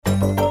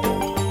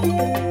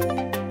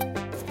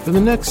In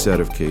the next set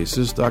of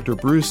cases, Dr.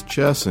 Bruce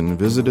Cheson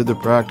visited the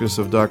practice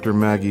of Dr.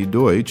 Margaret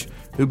Deutsch,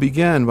 who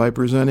began by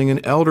presenting an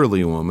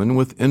elderly woman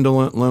with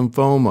indolent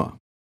lymphoma.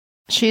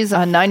 She's a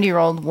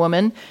 90-year-old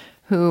woman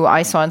who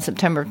I saw in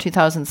September of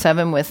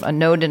 2007 with a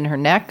node in her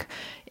neck,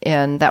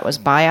 and that was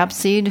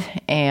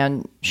biopsied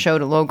and showed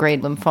a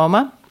low-grade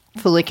lymphoma,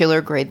 follicular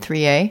grade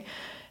 3A.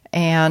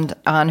 And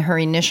on her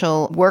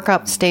initial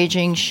workup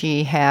staging,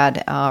 she had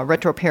a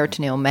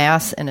retroperitoneal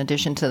mass in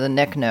addition to the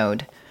neck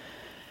node.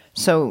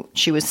 So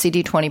she was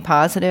CD20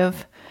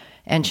 positive,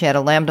 and she had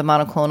a lambda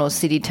monoclonal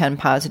CD10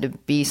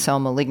 positive B-cell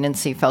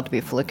malignancy, felt to be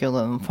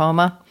follicular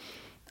lymphoma,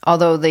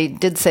 although they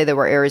did say there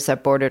were areas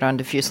that bordered on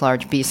diffuse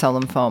large B-cell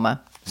lymphoma.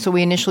 So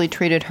we initially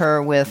treated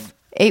her with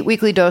 8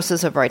 weekly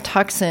doses of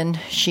Rituxan.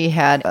 She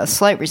had a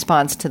slight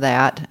response to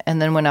that, and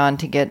then went on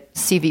to get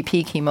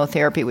CVP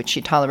chemotherapy, which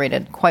she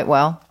tolerated quite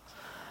well.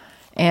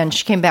 And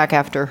she came back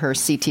after her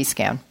CT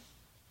scan.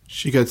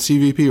 She got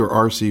CVP or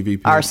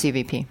RCVP?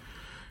 RCVP.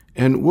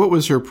 And what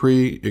was her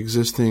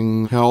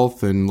pre-existing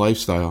health and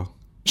lifestyle?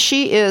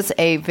 She is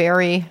a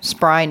very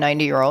spry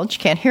 90-year-old. She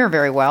can't hear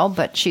very well,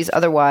 but she's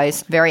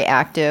otherwise very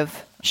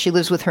active. She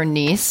lives with her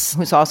niece,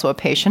 who's also a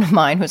patient of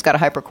mine, who's got a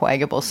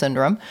hypercoagulable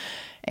syndrome.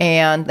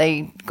 And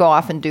they go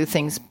off and do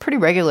things pretty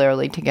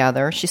regularly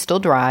together. She still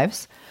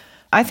drives.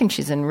 I think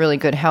she's in really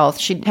good health.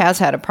 She has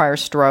had a prior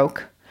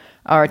stroke,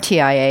 or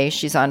TIA.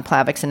 She's on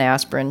Plavix and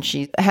aspirin.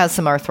 She has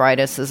some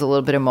arthritis, is a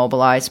little bit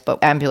immobilized,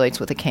 but ambulates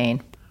with a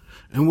cane.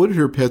 And what did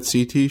her PET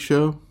CT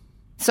show?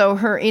 So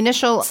her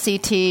initial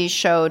CT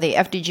showed the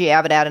FDG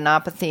avid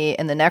adenopathy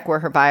in the neck where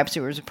her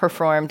biopsy was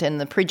performed in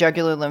the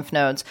prejugular lymph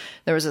nodes.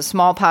 There was a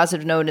small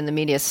positive node in the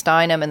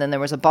mediastinum, and then there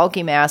was a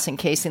bulky mass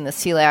encasing the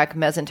celiac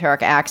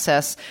mesenteric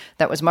axis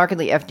that was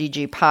markedly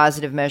FDG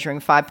positive, measuring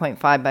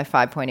 5.5 by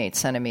 5.8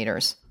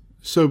 centimeters.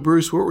 So,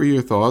 Bruce, what were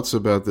your thoughts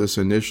about this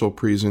initial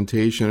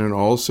presentation and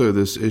also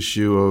this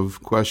issue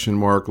of question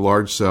mark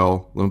large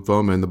cell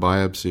lymphoma in the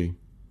biopsy?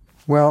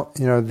 Well,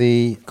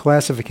 the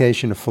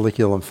classification of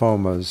follicular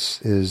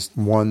lymphomas is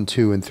 1,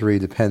 2, and 3,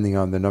 depending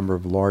on the number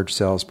of large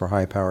cells per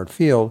high-powered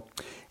field.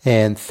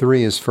 And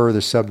 3 is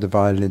further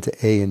subdivided into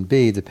A and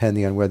B,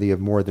 depending on whether you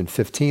have more than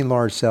 15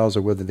 large cells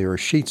or whether there are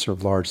sheets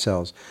of large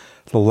cells,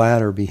 the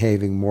latter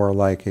behaving more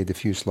like a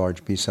diffuse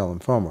large B-cell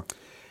lymphoma.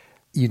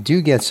 You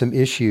do get some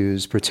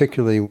issues,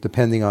 particularly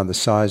depending on the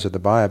size of the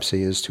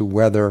biopsy, as to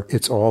whether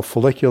it's all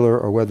follicular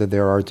or whether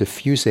there are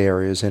diffuse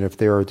areas. And if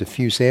there are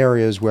diffuse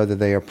areas, whether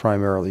they are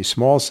primarily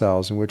small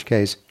cells, in which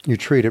case you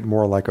treat it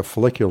more like a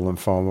follicular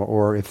lymphoma,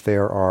 or if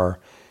there are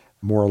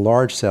more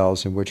large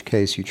cells, in which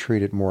case you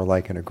treat it more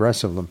like an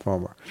aggressive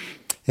lymphoma.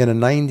 In a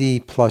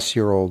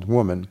 90-plus-year-old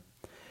woman,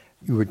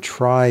 you would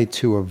try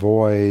to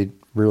avoid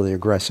really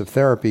aggressive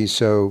therapy.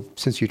 So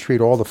since you treat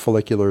all the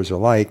folliculars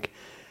alike,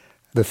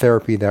 the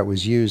therapy that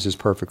was used is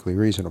perfectly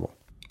reasonable.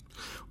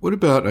 What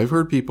about, I've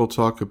heard people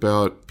talk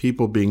about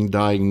people being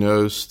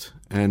diagnosed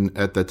and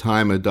at the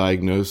time of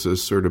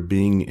diagnosis sort of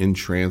being in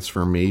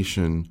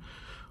transformation.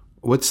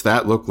 What's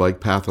that look like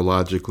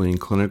pathologically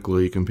and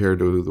clinically compared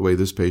to the way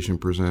this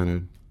patient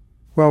presented?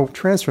 Well,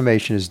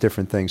 transformation is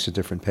different things to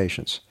different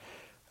patients.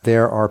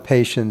 There are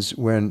patients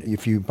when,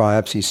 if you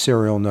biopsy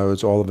serial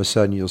nodes, all of a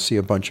sudden you'll see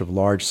a bunch of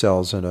large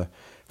cells in a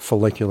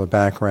follicular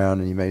background,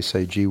 and you may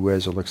say, gee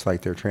whiz, it looks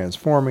like they're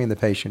transforming. The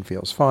patient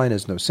feels fine,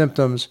 has no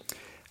symptoms,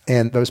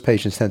 and those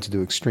patients tend to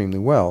do extremely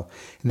well.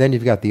 And then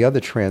you've got the other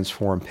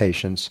transformed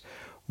patients,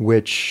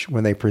 which,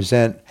 when they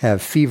present,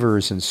 have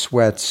fevers and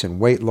sweats and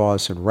weight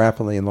loss and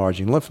rapidly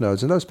enlarging lymph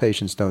nodes, and those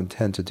patients don't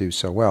tend to do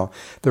so well.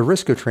 The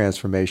risk of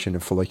transformation in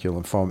follicular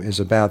lymphoma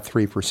is about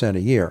 3% a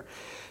year.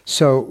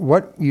 So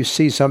what you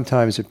see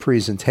sometimes at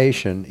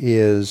presentation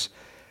is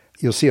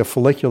you'll see a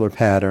follicular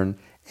pattern,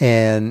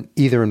 and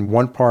either in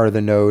one part of the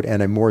node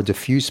and a more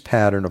diffuse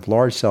pattern of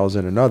large cells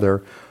in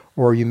another,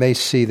 or you may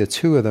see the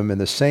two of them in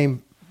the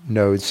same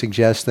node,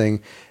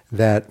 suggesting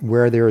that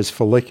where there is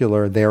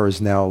follicular, there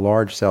is now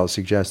large cells,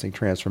 suggesting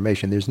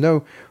transformation. There's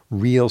no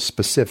real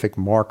specific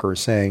marker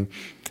saying,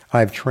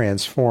 I've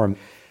transformed.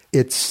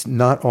 It's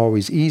not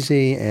always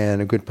easy,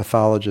 and a good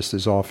pathologist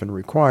is often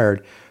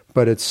required,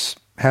 but it's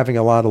having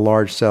a lot of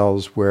large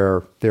cells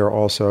where there are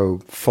also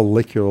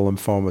follicular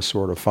lymphoma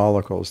sort of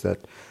follicles that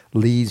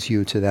leads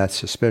you to that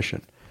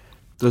suspicion.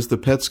 Does the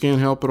PET scan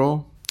help at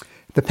all?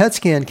 The PET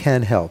scan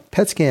can help.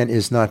 PET scan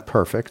is not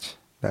perfect,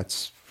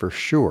 that's for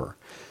sure.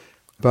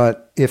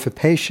 But if a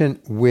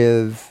patient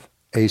with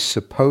a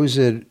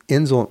supposed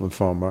indolent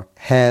lymphoma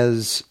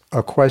has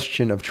a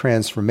question of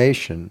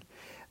transformation,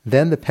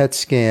 then the PET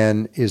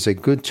scan is a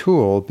good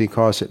tool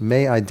because it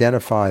may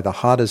identify the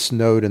hottest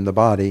node in the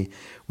body,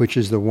 which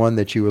is the one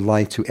that you would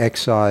like to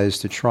excise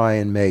to try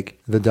and make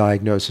the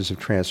diagnosis of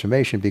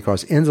transformation,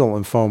 because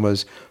indolent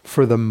lymphomas,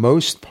 for the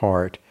most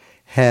part,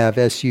 have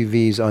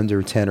SUVs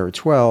under 10 or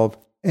 12,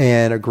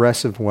 and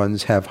aggressive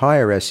ones have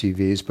higher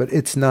SUVs, but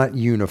it's not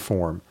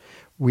uniform.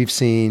 We've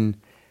seen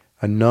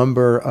a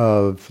number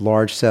of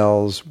large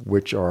cells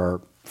which are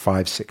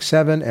 5, 6,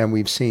 7, and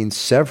we've seen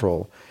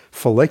several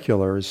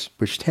folliculars,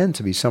 which tend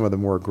to be some of the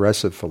more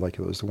aggressive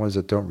folliculars, the ones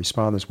that don't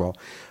respond as well,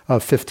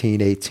 of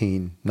 15,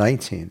 18,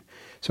 19.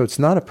 So it's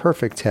not a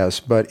perfect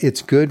test, but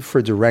it's good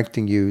for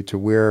directing you to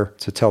where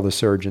to tell the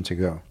surgeon to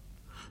go.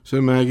 So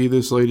Maggie,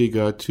 this lady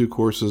got 2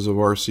 courses of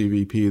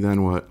RCVP,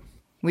 then what?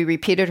 We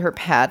repeated her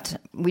PET.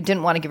 We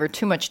didn't want to give her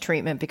too much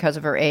treatment because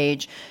of her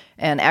age.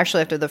 And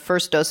actually, after the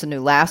first dose of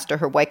Neulasta,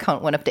 her white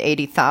count went up to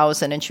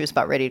 80,000, and she was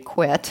about ready to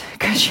quit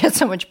because she had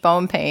so much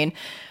bone pain.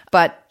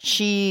 But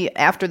she,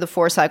 after the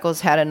 4 cycles,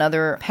 had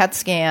another PET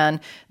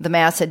scan. The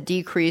mass had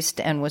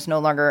decreased and was no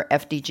longer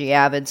FDG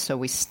avid, so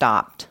we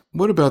stopped.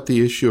 What about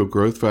the issue of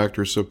growth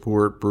factor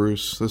support,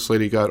 Bruce? This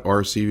lady got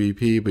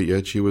RCVP, but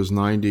yet she was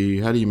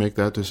 90. How do you make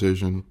that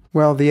decision?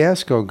 Well, the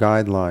ASCO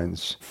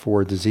guidelines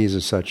for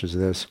diseases such as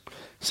this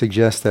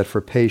suggest that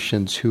for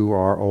patients who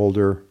are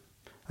older,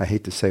 I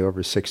hate to say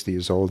over 60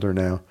 is older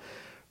now,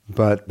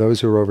 but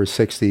those who are over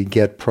 60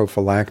 get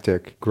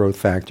prophylactic growth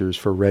factors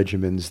for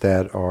regimens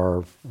that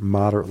are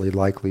moderately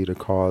likely to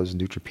cause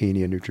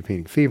neutropenia,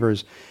 neutropenic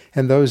fevers.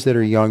 And those that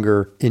are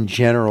younger, in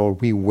general,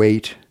 we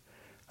wait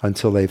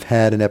until they've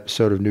had an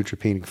episode of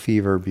neutropenic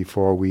fever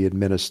before we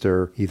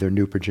administer either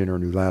Neupogen or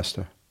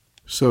Neulasta.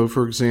 So,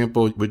 for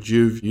example, would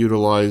you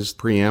utilize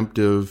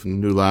preemptive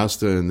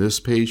Neulasta in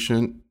this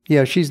patient?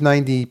 Yeah, she's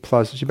 90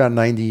 plus. She's about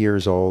 90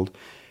 years old.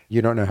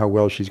 You don't know how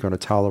well she's going to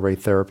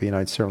tolerate therapy, and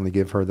I'd certainly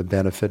give her the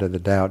benefit of the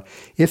doubt.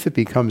 If it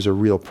becomes a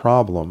real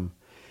problem,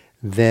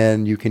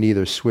 then you can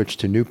either switch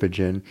to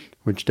Neupogen,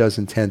 which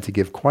doesn't tend to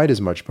give quite as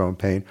much bone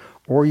pain,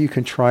 or you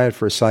can try it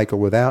for a cycle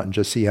without and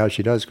just see how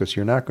she does, because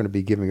you're not going to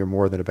be giving her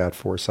more than about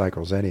 4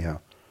 cycles anyhow.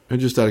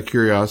 And just out of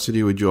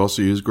curiosity, would you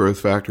also use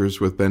growth factors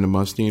with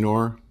bendamustine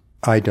or?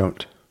 I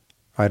don't.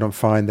 I don't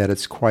find that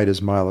it's quite as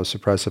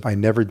myelosuppressive. I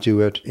never do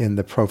it in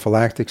the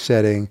prophylactic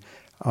setting.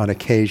 On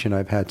occasion,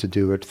 I've had to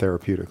do it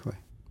therapeutically.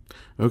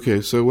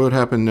 Okay, so what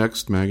happened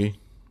next, Maggie?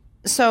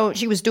 So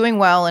she was doing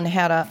well and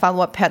had a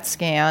follow-up PET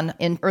scan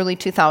in early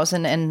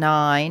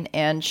 2009,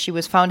 and she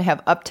was found to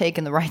have uptake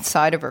in the right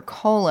side of her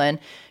colon.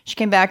 She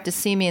came back to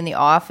see me in the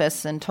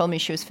office and told me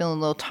she was feeling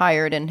a little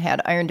tired and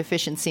had iron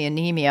deficiency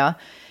anemia,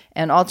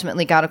 and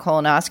ultimately got a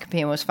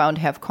colonoscopy and was found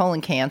to have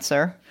colon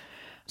cancer.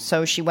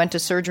 So she went to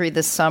surgery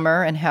this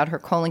summer and had her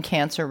colon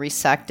cancer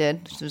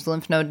resected. She was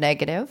lymph node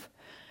negative,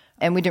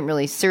 and we didn't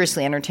really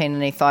seriously entertain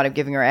any thought of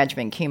giving her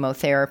adjuvant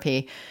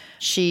chemotherapy.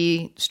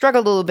 She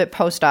struggled a little bit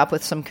post-op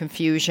with some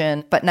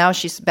confusion, but now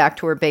she's back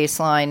to her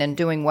baseline and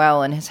doing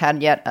well and has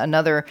had yet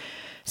another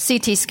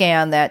CT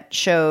scan that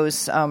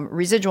shows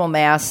residual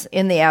mass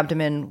in the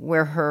abdomen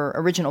where her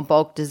original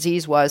bulk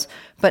disease was,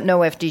 but no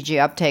FDG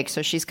uptake.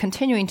 So she's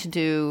continuing to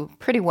do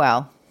pretty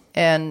well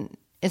and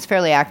is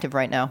fairly active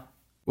right now.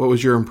 What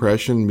was your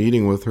impression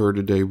meeting with her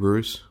today,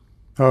 Bruce?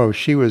 Oh,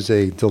 she was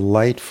a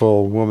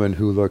delightful woman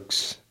who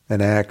looks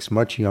and acts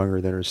much younger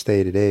than her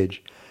stated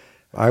age.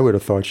 I would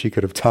have thought she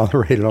could have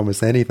tolerated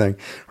almost anything.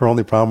 Her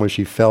only problem was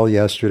she fell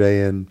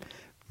yesterday and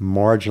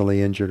marginally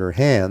injured her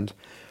hand,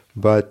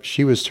 but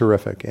she was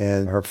terrific,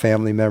 and her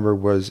family member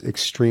was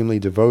extremely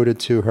devoted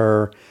to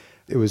her.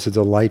 It was a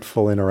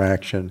delightful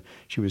interaction.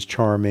 She was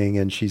charming,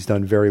 and she's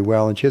done very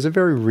well, and she has a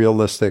very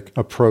realistic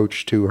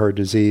approach to her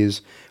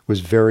disease,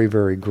 was very,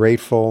 very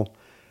grateful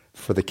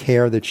for the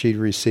care that she'd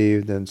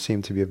received, and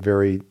seemed to be a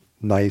very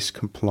nice,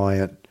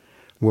 compliant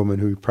woman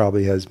who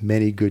probably has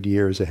many good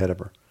years ahead of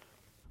her.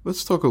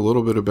 Let's talk a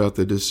little bit about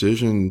the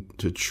decision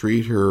to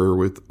treat her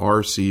with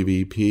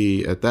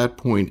RCVP. At that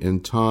point in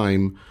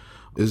time,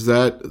 is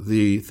that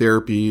the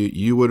therapy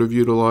you would have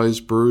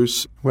utilized,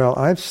 Bruce? Well,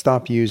 I've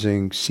stopped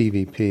using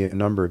CVP a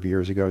number of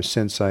years ago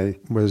since I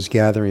was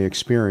gathering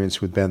experience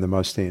with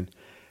bendamustine.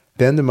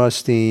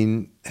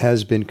 Bendamustine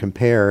has been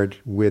compared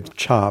with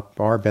CHOP,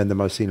 our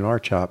bendamustine and our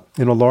CHOP,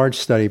 in a large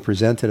study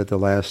presented at the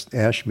last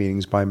ASH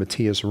meetings by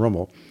Matthias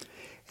Rummel.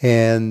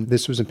 And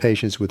this was in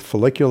patients with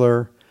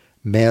follicular,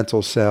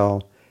 mantle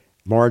cell,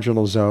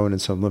 marginal zone,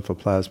 and some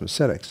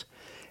lymphoplasmacytics.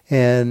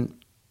 And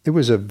it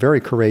was a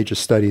very courageous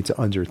study to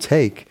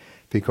undertake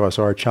because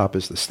our CHOP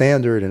is the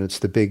standard and it's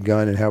the big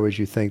gun, and how would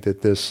you think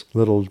that this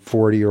little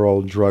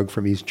 40-year-old drug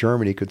from East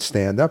Germany could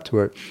stand up to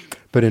it?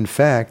 But in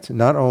fact,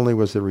 not only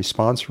was the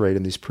response rate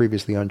in these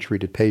previously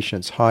untreated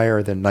patients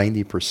higher than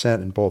 90%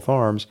 in both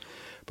arms,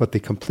 but the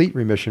complete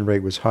remission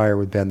rate was higher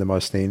with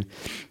bendamustine.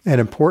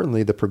 And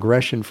importantly, the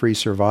progression-free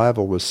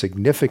survival was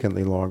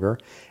significantly longer,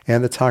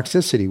 and the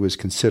toxicity was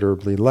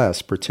considerably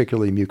less,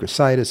 particularly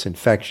mucositis,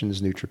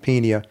 infections,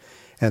 neutropenia,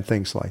 and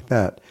things like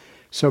that.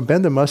 So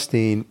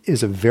bendamustine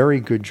is a very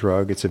good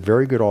drug. It's a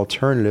very good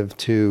alternative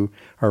to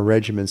a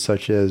regimen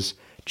such as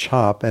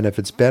CHOP, and if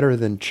it's better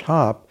than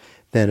CHOP,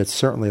 then it's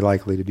certainly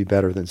likely to be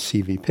better than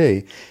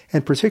CVP,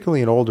 and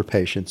particularly in older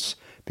patients,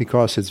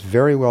 because it's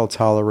very well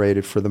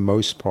tolerated for the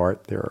most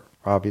part. There are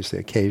obviously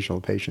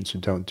occasional patients who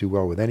don't do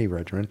well with any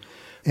regimen.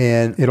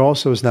 And it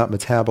also is not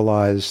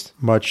metabolized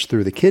much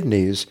through the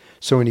kidneys.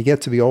 So when you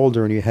get to be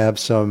older and you have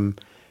some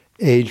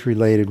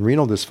age-related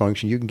renal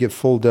dysfunction, you can give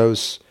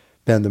full-dose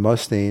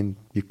bendamustine.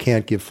 You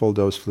can't give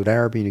full-dose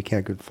fludarabine. You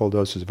can't give full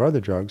doses of other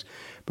drugs.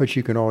 but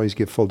you can always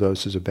give full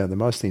doses of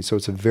bendamustine. So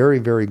it's a very,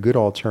 very good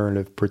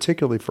alternative,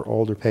 particularly for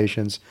older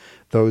patients,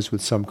 those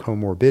with some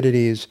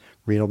comorbidities,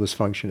 renal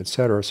dysfunction,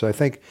 etc. So I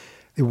think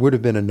it would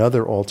have been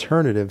another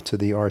alternative to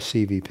the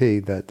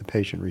RCVP that the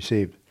patient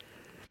received.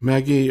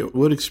 Maggie,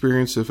 what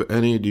experience, if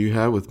any, do you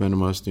have with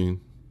bendamustine?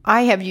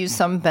 I have used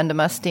some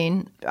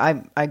bendamustine.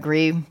 I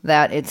agree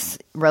that it's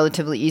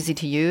relatively easy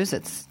to use.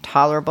 It's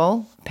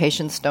tolerable.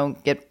 Patients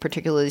don't get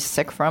particularly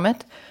sick from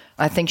it.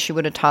 I think she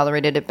would have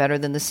tolerated it better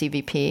than the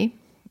CVP.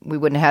 We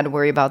wouldn't have had to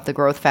worry about the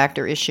growth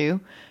factor issue,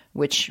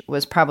 which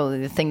was probably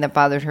the thing that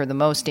bothered her the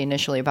most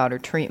initially about her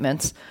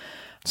treatments.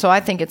 So I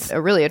think it's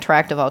a really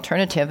attractive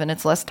alternative, and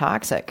it's less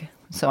toxic.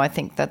 So I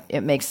think that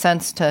it makes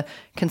sense to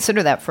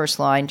consider that first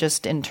line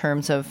just in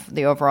terms of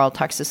the overall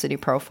toxicity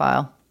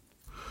profile.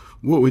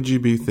 What would you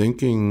be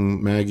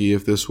thinking, Maggie,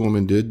 if this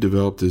woman did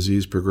develop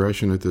disease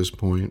progression at this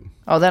point?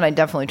 Oh, then I'd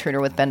definitely treat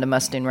her with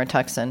bendamustine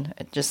Rituxan.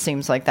 It just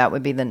seems like that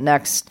would be the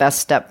next best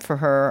step for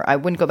her. I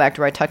wouldn't go back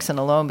to Rituxan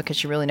alone because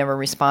she really never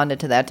responded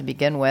to that to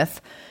begin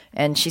with.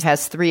 And she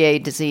has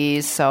 3A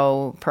disease,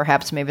 so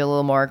perhaps maybe a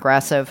little more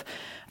aggressive.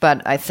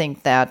 But I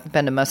think that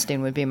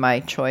bendamustine would be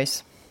my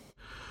choice.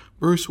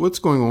 Bruce, what's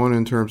going on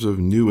in terms of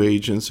new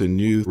agents and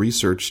new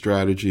research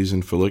strategies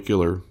in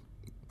follicular?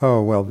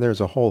 Oh, well,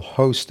 there's a whole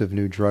host of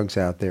new drugs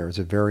out there. It's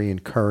a very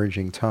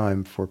encouraging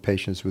time for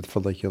patients with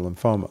follicular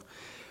lymphoma.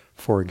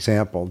 For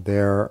example,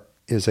 there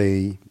is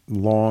a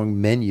long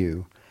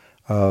menu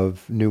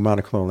of new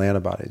monoclonal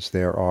antibodies.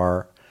 There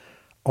are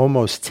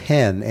almost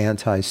 10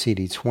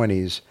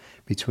 anti-CD20s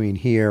between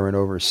here and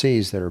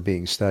overseas that are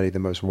being studied, the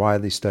most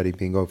widely studied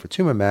being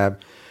ofatumumab,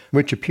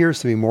 which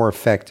appears to be more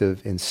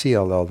effective in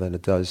CLL than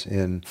it does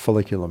in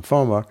follicular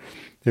lymphoma.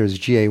 There's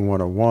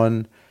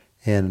GA101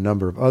 and a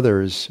number of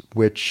others,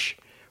 which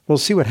we'll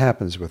see what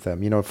happens with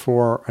them. You know,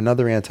 for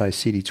another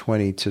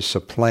anti-CD20 to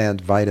supplant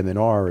vitamin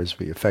R, as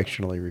we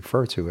affectionately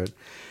refer to it,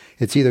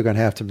 it's either going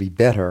to have to be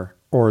better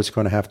or it's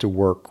going to have to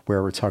work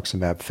where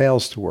rituximab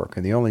fails to work.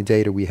 And the only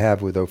data we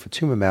have with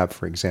ofatumumab,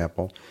 for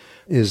example,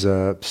 is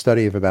a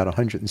study of about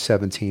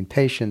 117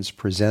 patients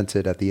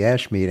presented at the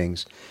ASH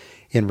meetings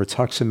in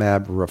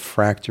rituximab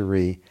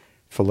refractory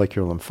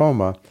follicular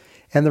lymphoma,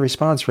 and the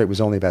response rate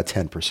was only about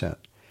 10%.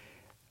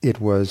 It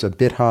was a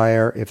bit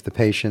higher if the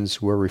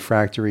patients were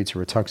refractory to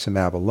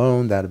rituximab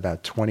alone, that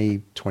about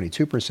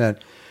 22%,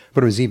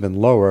 but it was even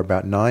lower,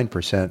 about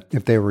 9%,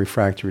 if they were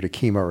refractory to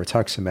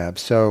chemo-rituximab.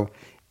 So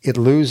it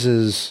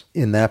loses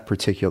in that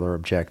particular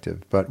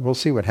objective, but we'll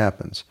see what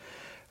happens.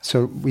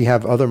 So we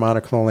have other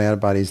monoclonal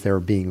antibodies that are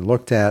being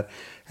looked at,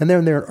 and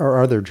then there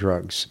are other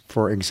drugs.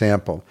 For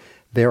example,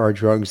 there are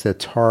drugs that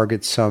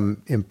target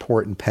some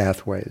important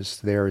pathways.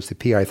 There is the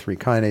PI3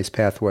 kinase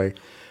pathway,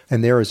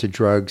 and there is a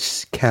drug,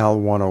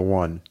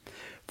 Cal101,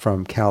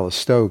 from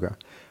Calistoga,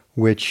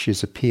 which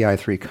is a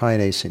PI3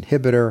 kinase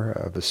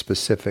inhibitor of a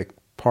specific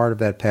part of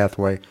that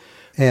pathway.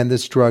 And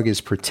this drug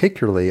is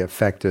particularly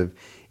effective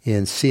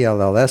in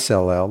CLL,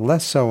 SLL,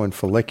 less so in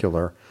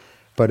follicular,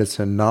 but it's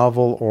a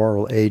novel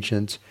oral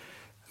agent.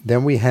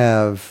 Then we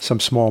have some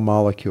small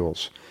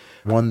molecules.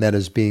 One that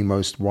is being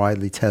most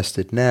widely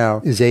tested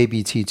now is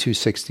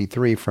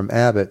ABT263 from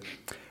Abbott,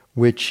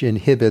 which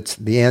inhibits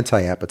the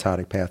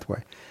anti-apoptotic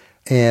pathway.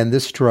 And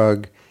this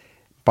drug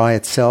by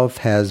itself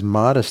has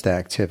modest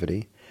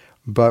activity,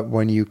 but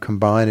when you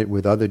combine it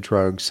with other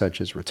drugs such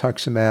as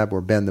rituximab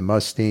or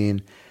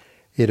bendamustine,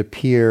 it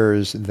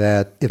appears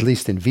that, at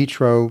least in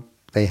vitro,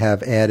 they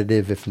have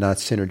additive, if not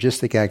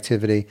synergistic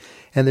activity.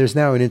 And there's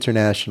now an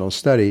international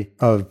study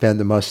of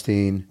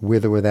bendamustine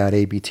with or without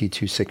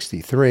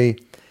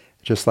ABT263,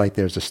 just like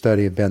there's a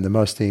study of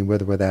bendamustine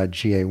with or without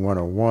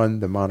GA101,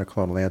 the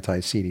monoclonal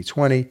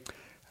anti-CD20.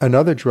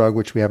 Another drug,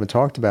 which we haven't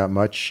talked about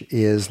much,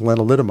 is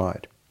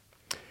lenalidomide.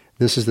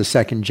 This is the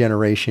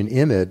second-generation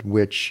IMiD,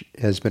 which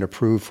has been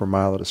approved for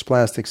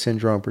myelodysplastic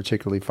syndrome,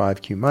 particularly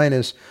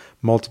 5q-,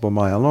 multiple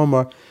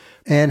myeloma,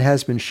 and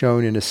has been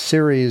shown in a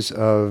series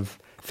of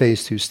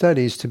phase 2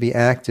 studies to be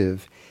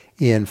active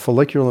in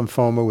follicular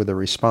lymphoma with a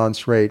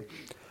response rate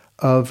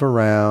of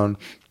around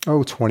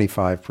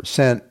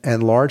 25%,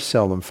 and large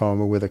cell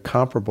lymphoma with a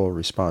comparable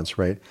response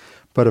rate.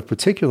 But of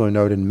particular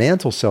note, in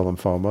mantle cell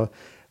lymphoma,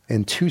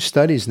 in 2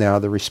 studies now,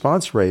 the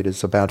response rate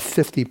is about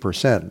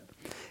 50%.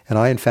 And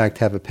I, in fact,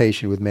 have a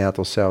patient with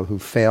mantle cell who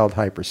failed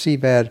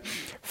hyper-CVAD,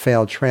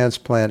 failed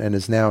transplant, and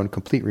is now in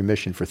complete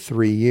remission for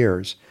 3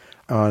 years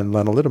on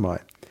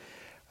lenalidomide.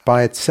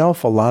 By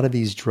itself, a lot of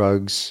these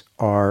drugs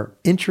are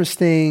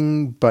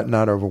interesting but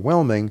not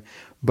overwhelming,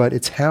 but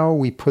it's how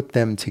we put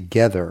them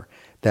together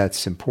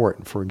that's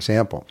important. For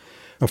example,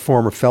 a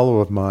former fellow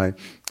of mine,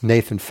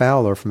 Nathan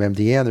Fowler from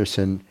MD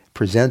Anderson,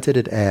 presented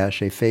at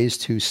ASH a phase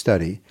 2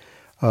 study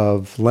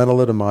of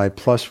lenalidomide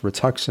plus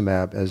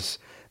rituximab as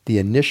the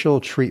initial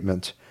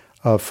treatment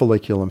of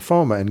follicular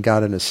lymphoma and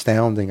got an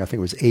astounding, I think it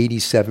was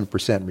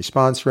 87%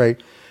 response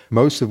rate,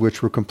 most of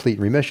which were complete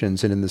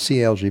remissions. And in the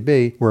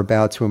CLGB, we're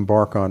about to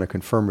embark on a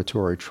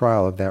confirmatory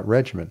trial of that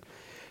regimen.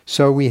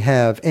 So we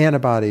have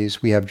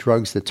antibodies, we have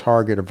drugs that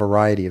target a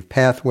variety of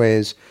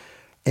pathways,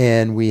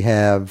 and we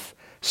have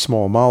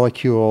small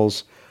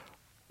molecules.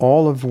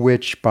 all of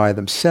which by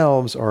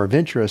themselves are of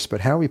interest,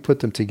 but how we put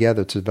them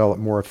together to develop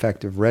more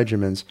effective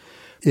regimens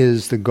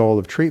is the goal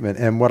of treatment.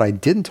 And what I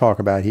didn't talk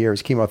about here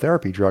is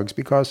chemotherapy drugs,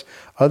 because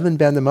other than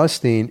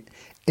bendamustine,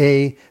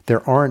 A,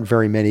 there aren't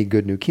very many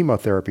good new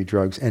chemotherapy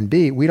drugs, and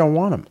B, we don't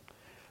want them.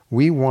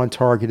 We want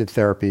targeted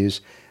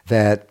therapies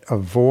that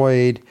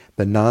avoid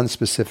the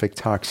nonspecific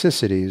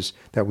toxicities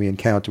that we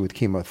encounter with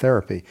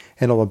chemotherapy.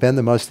 And although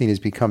bendamustine has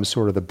become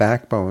sort of the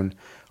backbone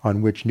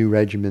on which new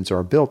regimens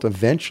are built,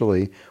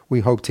 eventually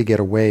we hope to get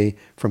away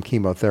from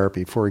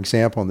chemotherapy. For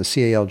example, in the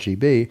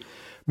CALGB,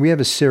 we have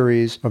a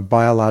series of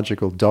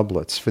biological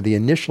doublets for the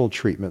initial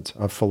treatment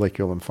of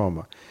follicular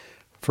lymphoma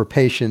for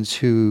patients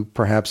who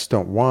perhaps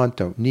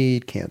don't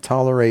need, can't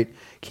tolerate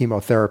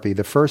chemotherapy.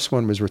 The first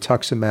one was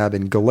rituximab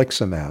and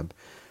galiximab,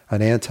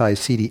 an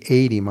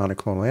anti-CD80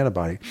 monoclonal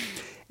antibody.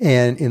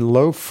 And in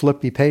low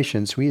FLIPI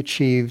patients, we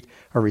achieved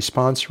a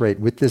response rate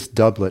with this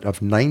doublet of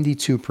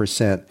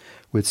 92%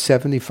 with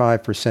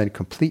 75%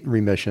 complete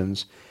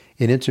remissions.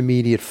 In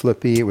intermediate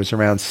FLIPI, it was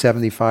around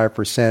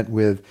 75%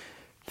 with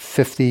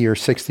 50 or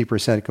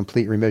 60%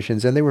 complete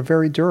remissions, and they were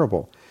very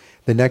durable.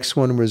 The next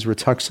one was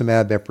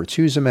rituximab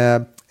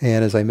epratuzumab,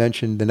 and as I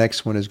mentioned, the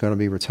next one is going to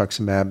be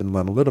rituximab and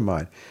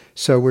lenalidomide.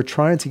 So we're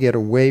trying to get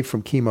away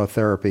from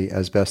chemotherapy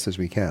as best as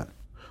we can.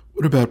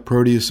 What about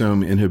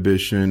proteasome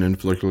inhibition in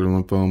follicular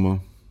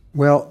lymphoma?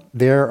 Well,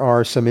 there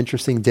are some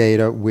interesting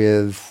data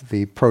with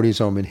the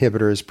proteasome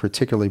inhibitors,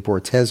 particularly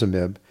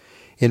bortezomib,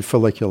 in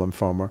follicular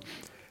lymphoma.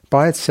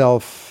 By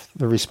itself,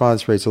 the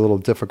response rate is a little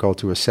difficult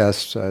to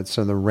assess. It's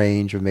in the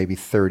range of maybe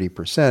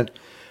 30%.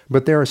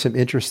 But there are some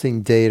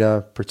interesting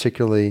data,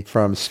 particularly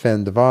from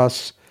Sven de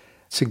Vos,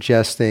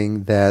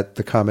 suggesting that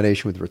the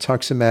combination with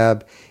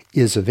rituximab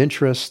is of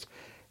interest.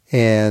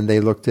 And they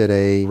looked at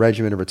a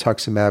regimen of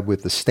rituximab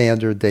with the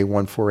standard day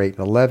 1, 4, 8,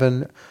 and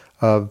 11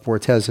 of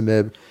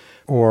bortezomib,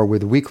 or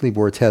with weekly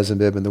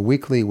bortezomib, and the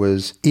weekly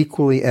was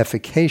equally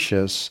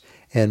efficacious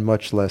and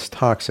much less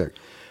toxic.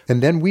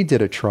 And then we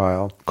did a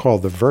trial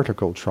called the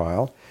Vertical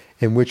trial,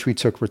 in which we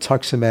took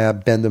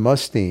rituximab,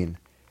 bendamustine,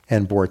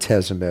 and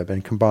bortezomib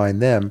and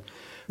combined them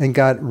and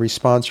got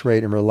response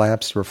rate in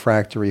relapsed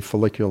refractory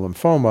follicular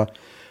lymphoma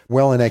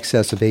well in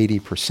excess of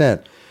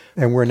 80%.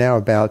 And we're now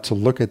about to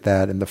look at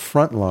that in the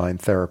frontline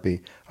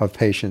therapy of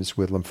patients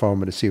with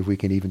lymphoma to see if we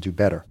can even do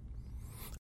better.